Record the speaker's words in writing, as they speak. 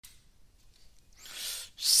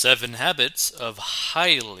Seven Habits of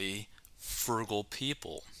Highly Frugal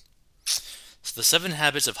People. So, The Seven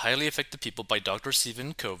Habits of Highly Effective People by Dr.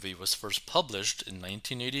 Stephen Covey was first published in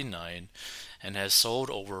 1989 and has sold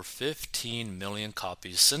over 15 million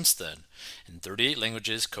copies since then. In 38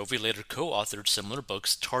 languages, Covey later co authored similar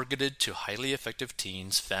books targeted to highly effective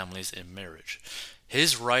teens, families, and marriage.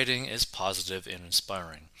 His writing is positive and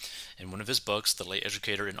inspiring. In one of his books, the late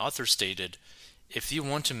educator and author stated, if you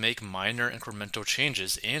want to make minor incremental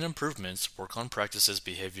changes and improvements, work on practices,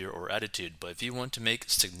 behavior, or attitude. But if you want to make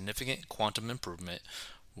significant quantum improvement,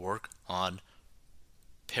 work on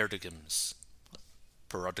paradigms.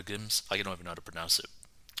 Paradigms? I don't even know how to pronounce it.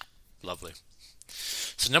 Lovely.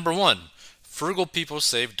 So, number one, frugal people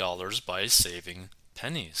save dollars by saving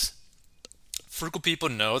pennies. Frugal people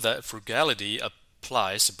know that frugality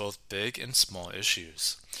applies to both big and small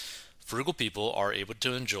issues. Frugal people are able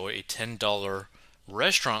to enjoy a $10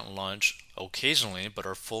 restaurant lunch occasionally, but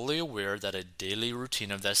are fully aware that a daily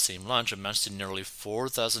routine of that same lunch amounts to nearly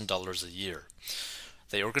 $4,000 a year.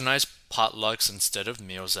 They organize potlucks instead of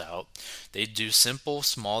meals out. They do simple,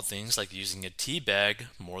 small things like using a tea bag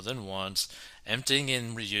more than once, emptying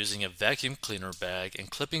and reusing a vacuum cleaner bag,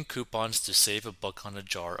 and clipping coupons to save a buck on a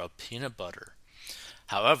jar of peanut butter.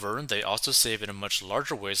 However, they also save in much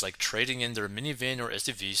larger ways like trading in their minivan or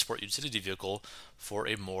SUV sport utility vehicle for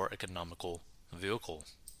a more economical vehicle.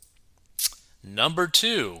 Number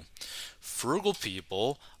two, frugal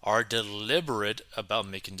people are deliberate about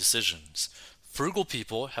making decisions. Frugal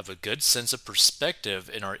people have a good sense of perspective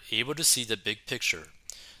and are able to see the big picture.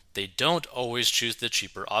 They don't always choose the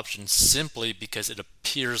cheaper option simply because it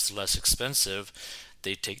appears less expensive.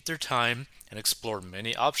 They take their time and explore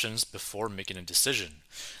many options before making a decision.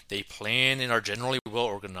 They plan and are generally well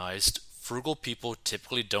organized. Frugal people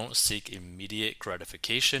typically don't seek immediate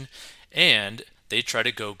gratification and they try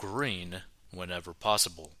to go green whenever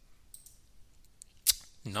possible.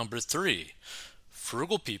 Number three,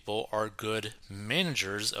 frugal people are good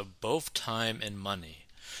managers of both time and money.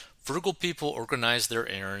 Frugal people organize their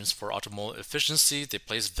errands for optimal efficiency. They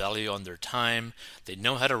place value on their time. They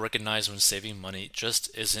know how to recognize when saving money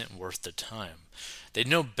just isn't worth the time. They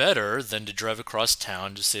know better than to drive across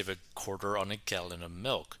town to save a quarter on a gallon of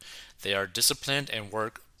milk. They are disciplined and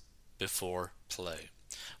work before play.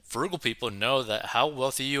 Frugal people know that how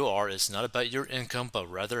wealthy you are is not about your income, but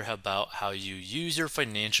rather about how you use your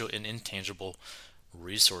financial and intangible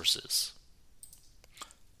resources.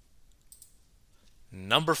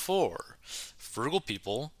 Number four, frugal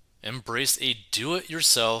people embrace a do it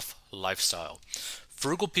yourself lifestyle.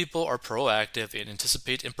 Frugal people are proactive and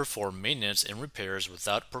anticipate and perform maintenance and repairs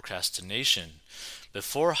without procrastination.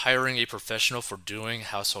 Before hiring a professional for doing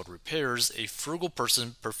household repairs, a frugal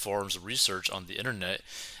person performs research on the internet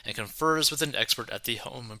and confers with an expert at the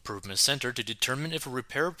home improvement center to determine if a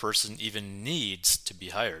repair person even needs to be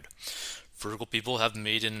hired. Frugal people have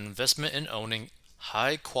made an investment in owning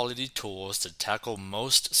high quality tools to tackle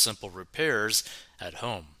most simple repairs at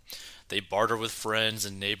home. They barter with friends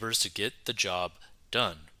and neighbors to get the job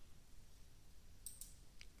done.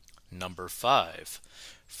 Number five,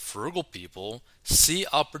 frugal people see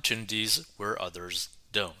opportunities where others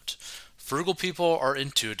don't. Frugal people are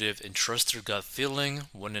intuitive and trust their gut feeling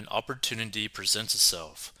when an opportunity presents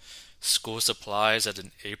itself. School supplies at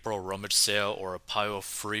an April rummage sale or a pile of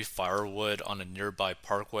free firewood on a nearby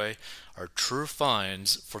parkway are true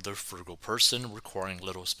finds for the frugal person, requiring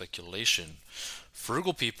little speculation.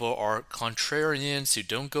 Frugal people are contrarians who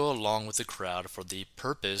don't go along with the crowd for the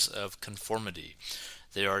purpose of conformity.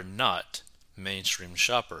 They are not mainstream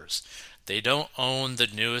shoppers. They don't own the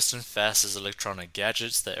newest and fastest electronic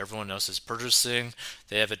gadgets that everyone else is purchasing.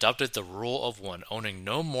 They have adopted the rule of one, owning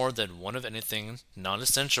no more than one of anything non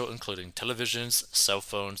essential, including televisions, cell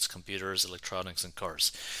phones, computers, electronics, and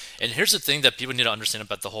cars. And here's the thing that people need to understand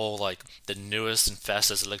about the whole the newest and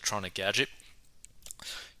fastest electronic gadget.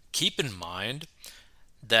 Keep in mind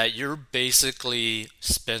that you're basically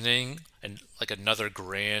spending another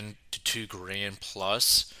grand to 2 grand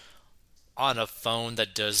plus on a phone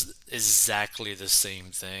that does exactly the same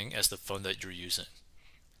thing as the phone that you're using.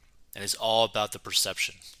 And it's all about the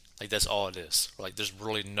perception. That's all it is. There's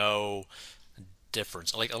really no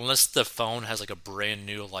difference. Unless the phone has a brand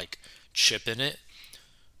new chip in it,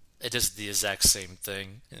 it does the exact same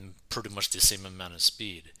thing and pretty much the same amount of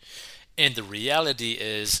speed. And the reality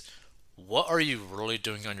is, what are you really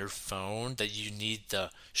doing on your phone that you need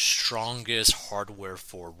the strongest hardware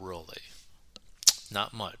for, really?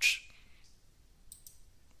 Not much.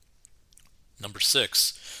 Number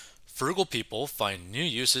six, frugal people find new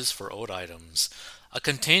uses for old items. A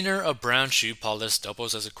container of brown shoe polish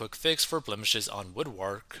doubles as a quick fix for blemishes on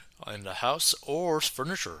woodwork in the house or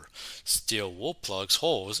furniture. Steel wool plugs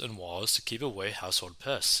holes in walls to keep away household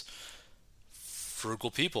pests. Frugal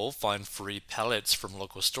people find free pallets from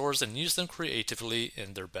local stores and use them creatively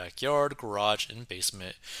in their backyard, garage, and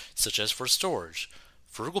basement, such as for storage.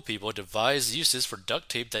 Frugal people devise uses for duct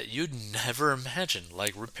tape that you'd never imagine,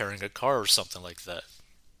 like repairing a car or something like that.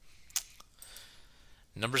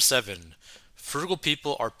 Number 7. Frugal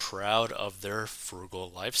people are proud of their frugal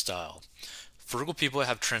lifestyle. Frugal people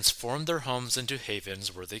have transformed their homes into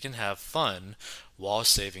havens where they can have fun while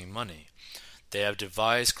saving money. They have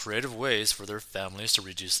devised creative ways for their families to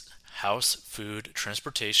reduce house, food,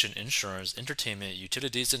 transportation, insurance, entertainment,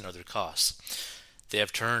 utilities, and other costs. They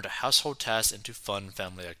have turned household tasks into fun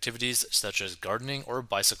family activities such as gardening or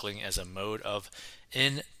bicycling as a mode of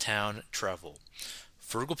in town travel.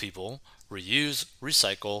 Frugal people reuse,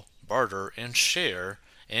 recycle, barter, and share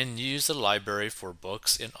and use the library for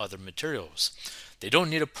books and other materials. They don't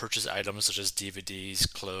need to purchase items such as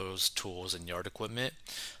DVDs, clothes, tools, and yard equipment.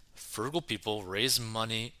 Frugal people raise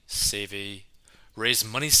money savvy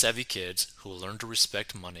kids who learn to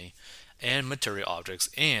respect money and material objects,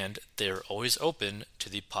 and they are always open to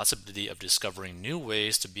the possibility of discovering new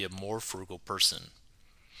ways to be a more frugal person.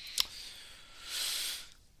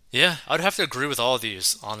 Yeah, I'd have to agree with all of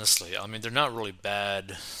these, honestly. I mean, they're not really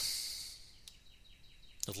bad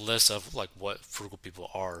lists of like what frugal people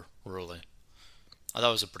are, really. I thought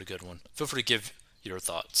it was a pretty good one. Feel free to give your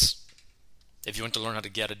thoughts. If you want to learn how to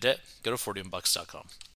get out of debt, go to 40bucks.com.